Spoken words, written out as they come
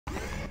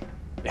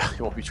Yeah,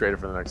 he won't be traded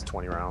for the next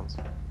 20 rounds.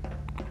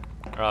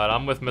 Alright,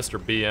 I'm with Mr.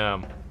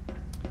 BM.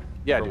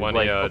 Yeah, for dude, when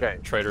like, he okay.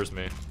 traders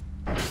me.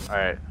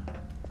 Alright.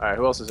 Alright,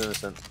 who else is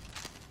innocent?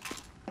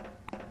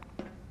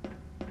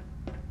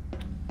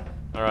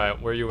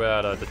 Alright, where you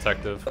at,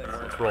 detective?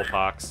 Let's roll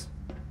Pox.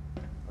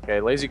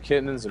 Okay, Lazy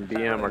Kittens and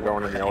BM are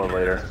going in the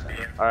elevator.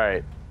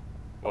 Alright.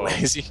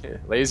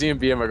 Lazy and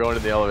BM are going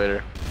in the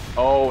elevator.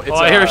 Oh, it's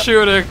I hear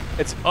shooting!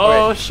 It's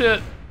oh wait.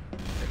 shit!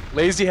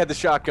 Lazy had the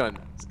shotgun,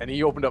 and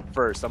he opened up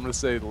first. I'm gonna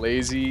say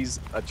Lazy's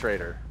a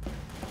traitor.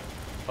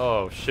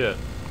 Oh shit.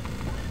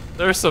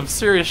 There's some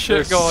serious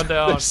shit going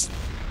down.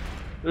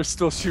 They're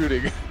still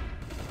shooting.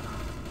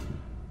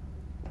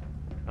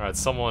 Alright,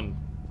 someone...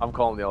 I'm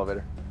calling the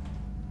elevator.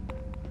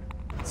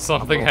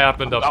 Something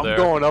happened up there. I'm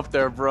going up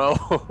there, bro.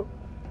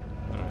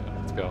 Alright,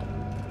 let's go.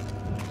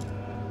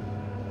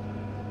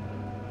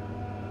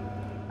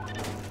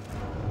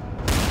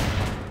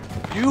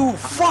 You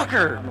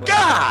fucker!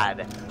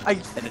 God!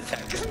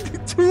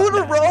 Two in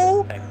a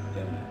row?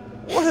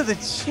 What are the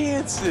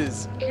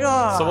chances?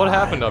 God! So what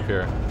happened up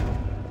here?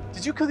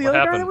 Did you kill the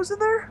other guy that was in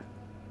there?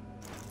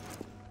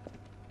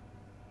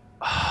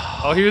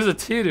 Oh, he was a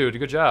T dude.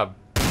 Good job.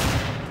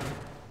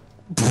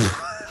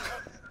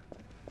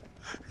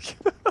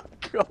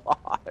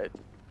 God.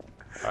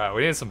 Alright,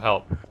 we need some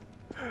help.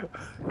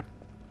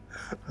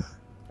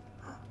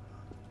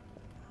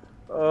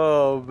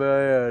 Oh,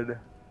 man.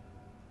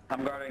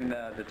 I'm guarding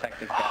the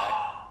detective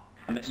guy.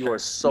 You are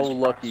so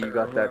lucky you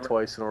got that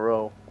twice in a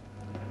row.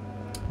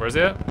 Where's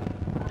he at?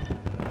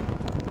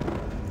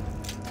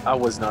 I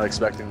was not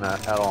expecting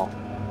that at all.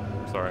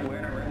 Sorry. We're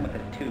in a room with a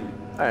 2.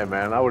 Hey,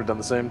 man, I would have done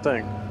the same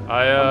thing.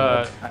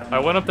 I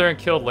went up there and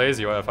killed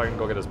Lazy. If I can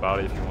go get his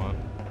body if you want.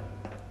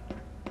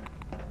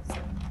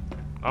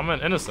 I'm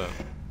an innocent.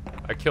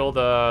 I killed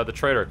the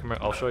traitor. Come here,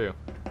 I'll show you.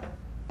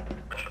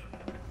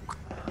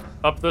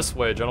 Up this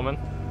way, gentlemen.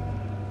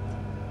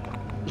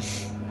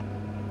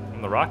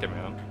 I'm the Rocket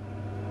Man.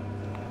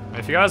 And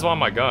if you guys want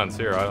my guns,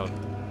 here, I don't...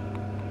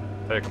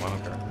 Take them, I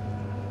don't care.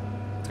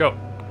 Let's go.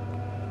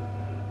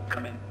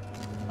 Come in.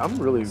 I'm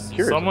really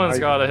curious. Someone's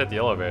gotta hit the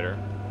elevator.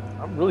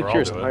 I'm really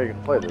curious on how you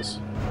can play this.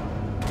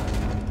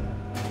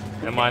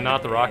 Am I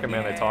not the Rocket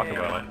Man they talk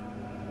about?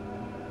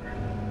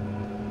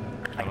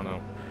 I don't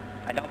know.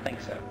 I don't think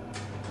so.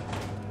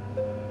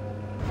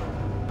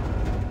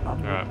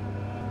 Alright.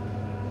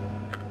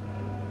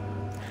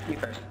 You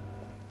first.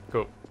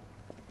 Cool.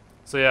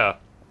 So yeah.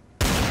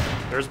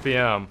 There's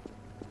BM.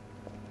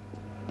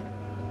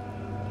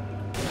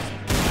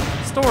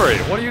 Story,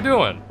 what are you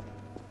doing?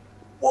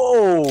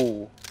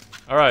 Whoa!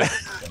 Alright.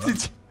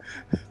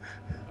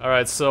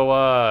 Alright,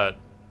 so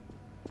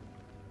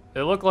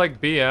it looked like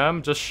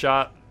BM just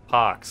shot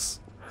Pox.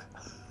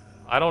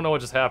 I don't know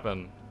what just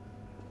happened.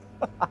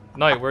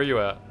 Knight, where are you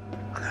at?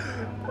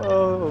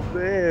 Oh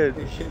man.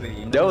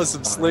 That was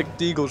some slick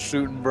deagle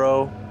shooting,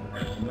 bro.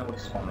 You know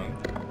what's funny?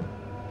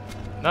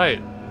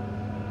 Knight.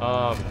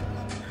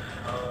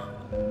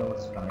 You know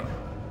what's coming?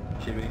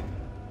 Chibi.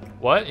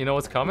 What? You know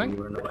what's coming?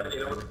 You know what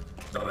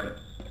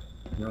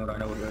I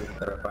know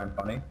that I find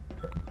funny?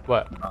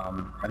 What?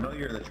 I know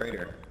you're the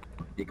traitor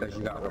because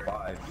you got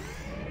revived.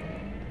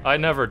 I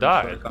never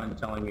died. You're kind of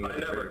telling me you're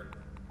the traitor.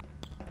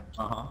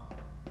 Uh-huh.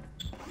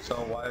 So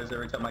why is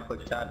every time I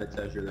click tab it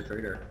says you're the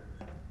traitor?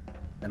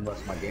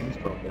 Unless my game's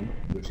broken,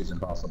 which is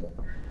impossible.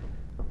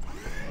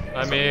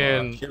 I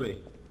mean, Chibi.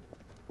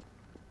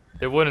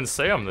 it wouldn't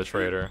say I'm the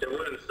traitor.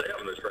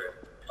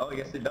 Oh,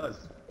 yes it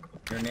does.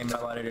 Your name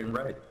highlighted in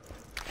red.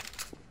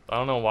 I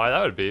don't know why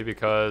that would be,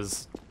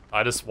 because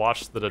I just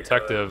watched the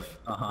detective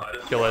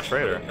kill that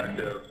traitor.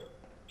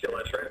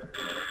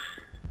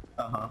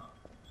 Uh-huh.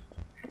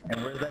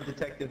 And where's that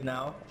detective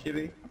now,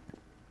 Chibi?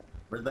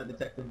 Where's that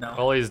detective now?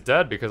 Well, he's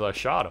dead because I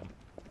shot him.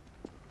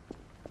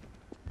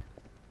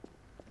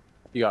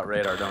 You got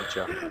radar, don't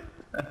you?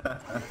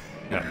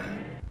 Yeah.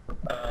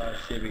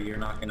 Chibi, you're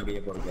not gonna be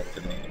able to get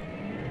to me.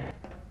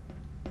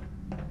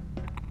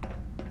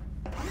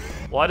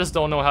 Well, I just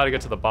don't know how to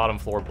get to the bottom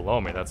floor below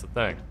me, that's the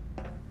thing.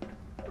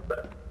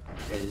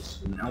 Is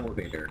an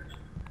elevator.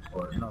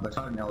 Or, no, there's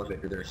not an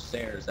elevator, there's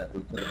stairs that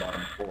lead to the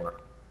bottom floor.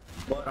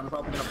 But I'm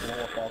probably gonna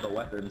blow up all the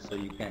weapons so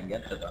you can't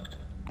get to them.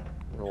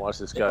 I'm gonna watch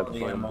this guy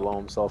blow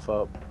himself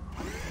up.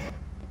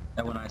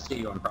 And when I see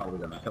you, I'm probably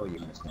gonna kill you,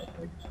 Miss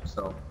Snowflake.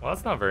 So, Well,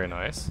 that's not very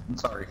nice. I'm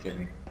sorry,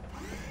 Chibi.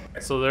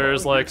 So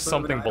there's like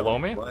something below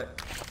me?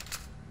 What?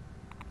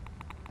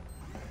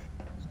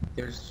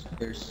 There's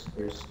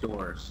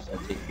doors that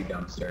take you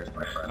downstairs,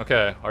 my friend.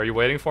 Okay, are you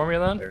waiting for me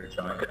then?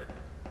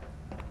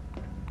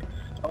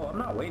 Oh, I'm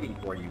not waiting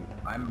for you.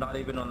 I'm not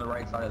even on the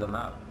right side of the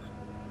map.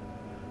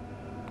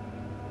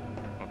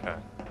 Okay.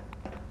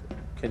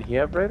 Can he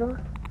have radar?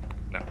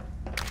 No.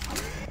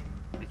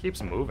 He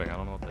keeps moving, I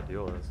don't know what the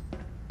deal is.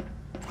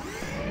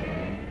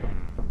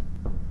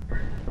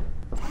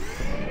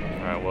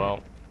 Alright,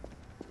 well.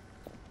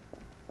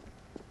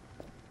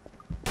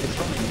 It's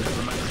funny because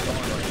I'm at the spawn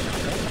right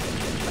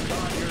now. I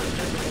thought you're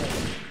invisible.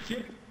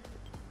 Shit.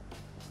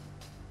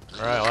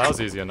 Alright, well that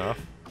was easy enough.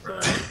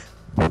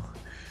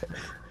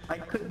 I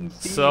couldn't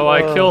So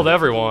I killed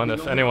everyone,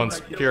 if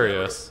anyone's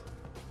curious.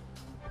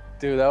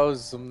 Dude, that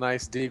was some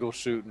nice deagle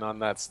shooting on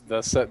that.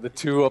 The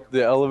two up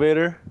the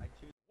elevator.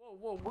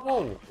 Whoa,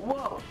 whoa,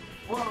 whoa.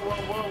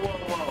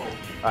 Whoa.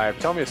 All right,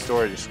 tell me a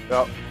story. Just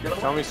tell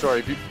me a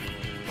story. Story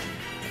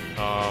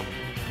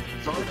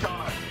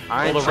time.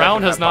 Well, the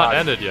round has not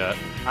ended yet.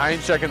 I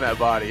ain't checking that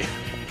body.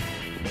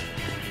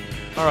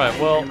 Alright,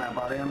 well...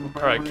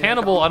 Alright,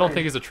 Cannibal, I don't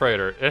think he's a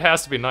traitor. It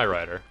has to be Knight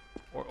Rider.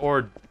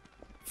 Or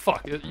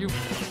fuck, you...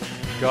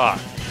 God.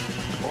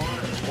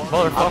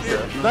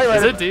 Motherfucker. Knight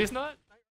Is Rider. it D's Nut?